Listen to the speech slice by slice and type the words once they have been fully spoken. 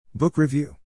Book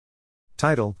Review.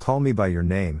 Title: Call Me By Your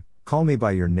Name, Call Me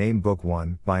By Your Name, Book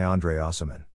 1, by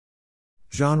Aciman.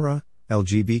 Genre: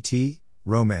 LGBT,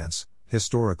 romance,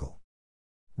 historical.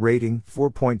 Rating: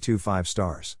 4.25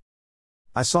 stars.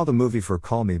 I saw the movie for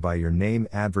Call Me By Your Name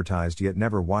advertised yet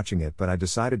never watching it, but I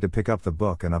decided to pick up the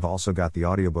book, and I've also got the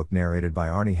audiobook narrated by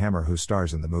Armie Hammer, who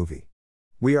stars in the movie.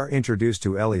 We are introduced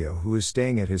to Elio, who is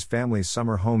staying at his family's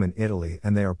summer home in Italy,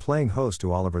 and they are playing host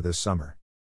to Oliver this summer.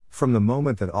 From the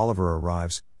moment that Oliver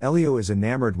arrives, Elio is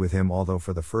enamored with him, although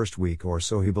for the first week or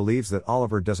so he believes that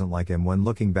Oliver doesn't like him. When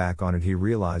looking back on it, he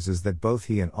realizes that both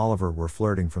he and Oliver were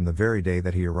flirting from the very day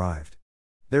that he arrived.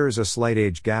 There is a slight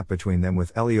age gap between them,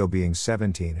 with Elio being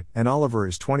 17 and Oliver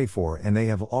is 24, and they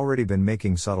have already been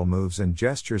making subtle moves and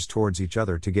gestures towards each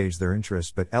other to gauge their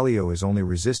interest, but Elio is only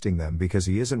resisting them because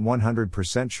he isn't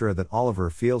 100% sure that Oliver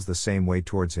feels the same way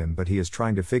towards him, but he is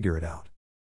trying to figure it out.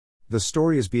 The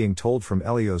story is being told from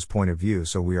Elio's point of view,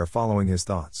 so we are following his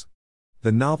thoughts.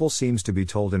 The novel seems to be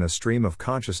told in a stream of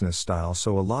consciousness style,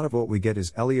 so a lot of what we get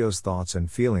is Elio's thoughts and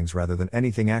feelings rather than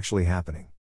anything actually happening.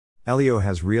 Elio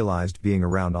has realized, being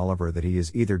around Oliver, that he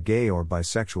is either gay or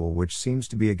bisexual, which seems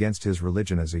to be against his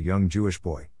religion as a young Jewish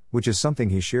boy, which is something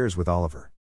he shares with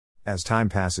Oliver. As time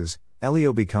passes,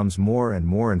 Elio becomes more and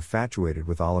more infatuated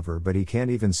with Oliver, but he can't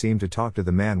even seem to talk to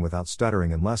the man without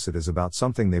stuttering unless it is about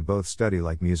something they both study,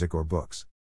 like music or books.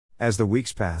 As the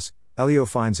weeks pass, Elio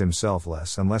finds himself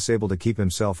less and less able to keep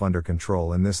himself under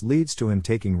control, and this leads to him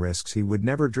taking risks he would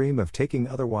never dream of taking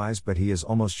otherwise, but he is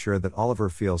almost sure that Oliver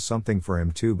feels something for him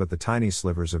too, but the tiny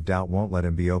slivers of doubt won't let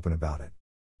him be open about it.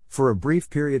 For a brief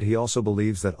period he also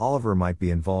believes that Oliver might be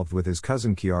involved with his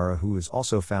cousin Chiara, who is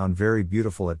also found very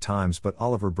beautiful at times, but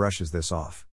Oliver brushes this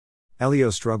off.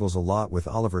 Elio struggles a lot with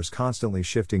Oliver's constantly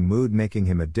shifting mood, making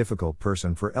him a difficult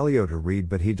person for Elio to read,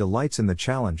 but he delights in the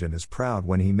challenge and is proud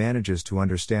when he manages to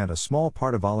understand a small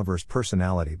part of Oliver's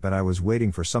personality. But I was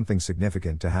waiting for something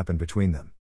significant to happen between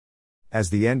them. As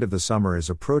the end of the summer is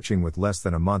approaching, with less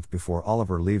than a month before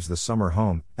Oliver leaves the summer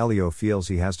home, Elio feels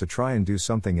he has to try and do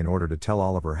something in order to tell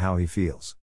Oliver how he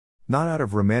feels. Not out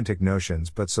of romantic notions,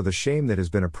 but so the shame that has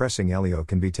been oppressing Elio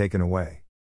can be taken away.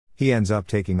 He ends up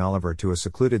taking Oliver to a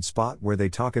secluded spot where they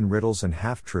talk in riddles and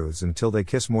half-truths until they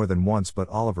kiss more than once, but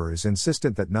Oliver is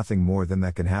insistent that nothing more than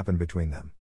that can happen between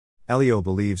them. Elio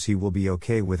believes he will be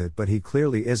okay with it, but he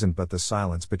clearly isn't, but the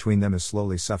silence between them is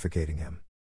slowly suffocating him.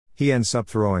 He ends up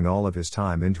throwing all of his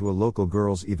time into a local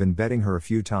girl's, even betting her a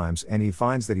few times, and he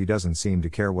finds that he doesn't seem to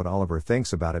care what Oliver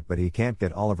thinks about it, but he can't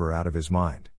get Oliver out of his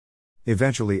mind.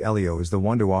 Eventually Elio is the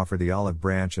one to offer the olive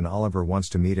branch, and Oliver wants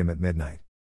to meet him at midnight.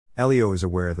 Elio is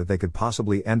aware that they could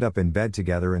possibly end up in bed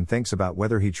together and thinks about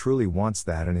whether he truly wants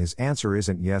that, and his answer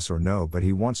isn't yes or no, but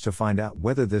he wants to find out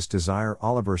whether this desire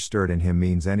Oliver stirred in him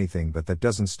means anything, but that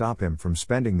doesn't stop him from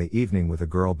spending the evening with a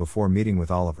girl before meeting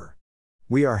with Oliver.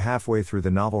 We are halfway through the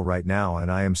novel right now,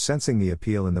 and I am sensing the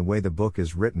appeal in the way the book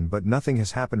is written, but nothing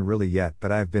has happened really yet,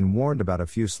 but I have been warned about a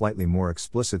few slightly more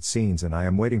explicit scenes and I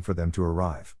am waiting for them to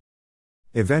arrive.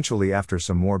 Eventually, after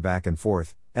some more back and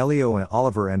forth, Elio and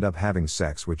Oliver end up having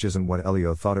sex, which isn't what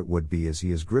Elio thought it would be, as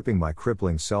he is gripping by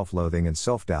crippling self-loathing and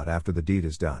self-doubt after the deed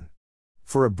is done.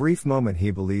 For a brief moment he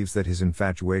believes that his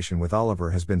infatuation with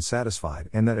Oliver has been satisfied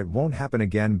and that it won't happen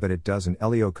again, but it does, and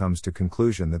Elio comes to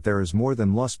conclusion that there is more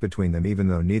than lust between them, even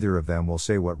though neither of them will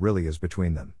say what really is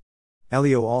between them.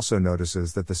 Elio also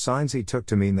notices that the signs he took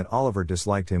to mean that Oliver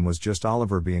disliked him was just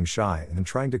Oliver being shy and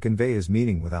trying to convey his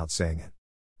meaning without saying it.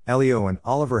 Elio and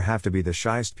Oliver have to be the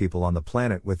shyest people on the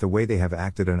planet with the way they have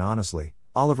acted, and honestly,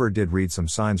 Oliver did read some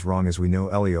signs wrong, as we know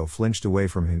Elio flinched away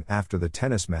from him after the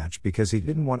tennis match because he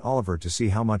didn't want Oliver to see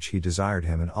how much he desired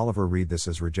him, and Oliver read this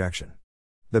as rejection.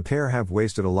 The pair have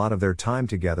wasted a lot of their time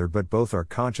together, but both are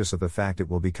conscious of the fact it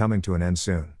will be coming to an end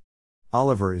soon.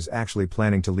 Oliver is actually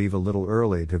planning to leave a little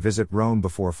early to visit Rome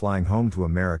before flying home to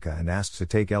America, and asks to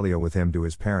take Elio with him, to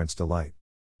his parents' delight.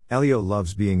 Elio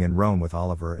loves being in Rome with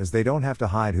Oliver, as they don't have to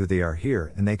hide who they are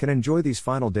here and they can enjoy these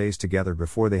final days together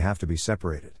before they have to be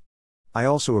separated. I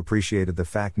also appreciated the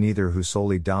fact neither who's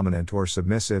solely dominant or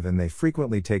submissive, and they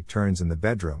frequently take turns in the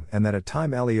bedroom, and that at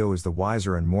time Elio is the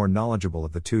wiser and more knowledgeable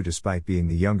of the two despite being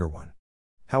the younger one.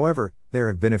 However, there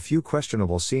have been a few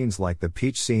questionable scenes, like the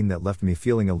peach scene, that left me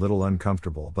feeling a little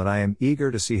uncomfortable, but I am eager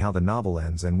to see how the novel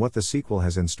ends and what the sequel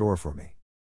has in store for me.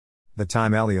 The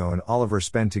time Elio and Oliver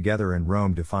spend together in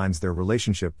Rome defines their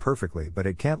relationship perfectly, but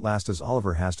it can't last as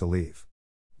Oliver has to leave.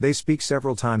 They speak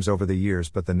several times over the years,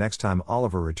 but the next time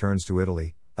Oliver returns to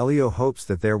Italy, Elio hopes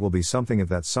that there will be something of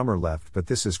that summer left, but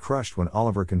this is crushed when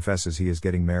Oliver confesses he is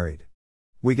getting married.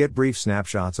 We get brief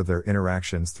snapshots of their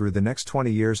interactions through the next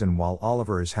 20 years, and while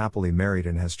Oliver is happily married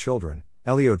and has children,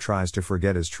 Elio tries to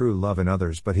forget his true love in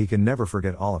others, but he can never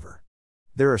forget Oliver.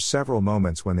 There are several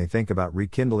moments when they think about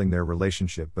rekindling their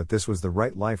relationship, but this was the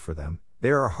right life for them.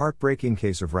 They are a heartbreaking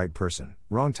case of right person,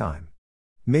 wrong time.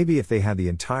 Maybe if they had the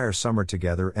entire summer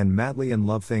together and madly in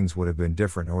love, things would have been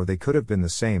different, or they could have been the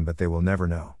same, but they will never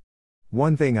know.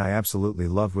 One thing I absolutely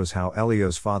loved was how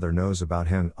Elio's father knows about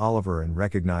him, Oliver, and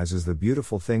recognizes the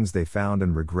beautiful things they found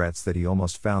and regrets that he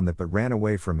almost found that but ran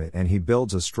away from it, and he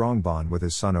builds a strong bond with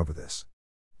his son over this.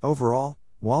 Overall,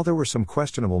 while there were some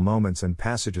questionable moments and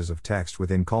passages of text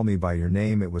within Call Me By Your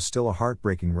Name, it was still a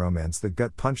heartbreaking romance that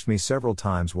gut punched me several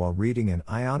times while reading, and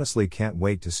I honestly can't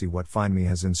wait to see what Find Me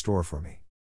has in store for me.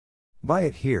 Buy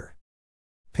it here.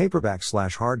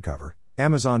 Paperback/hardcover,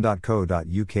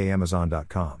 Amazon.co.uk,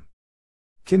 Amazon.com.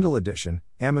 Kindle edition,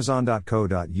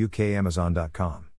 Amazon.co.uk, Amazon.com.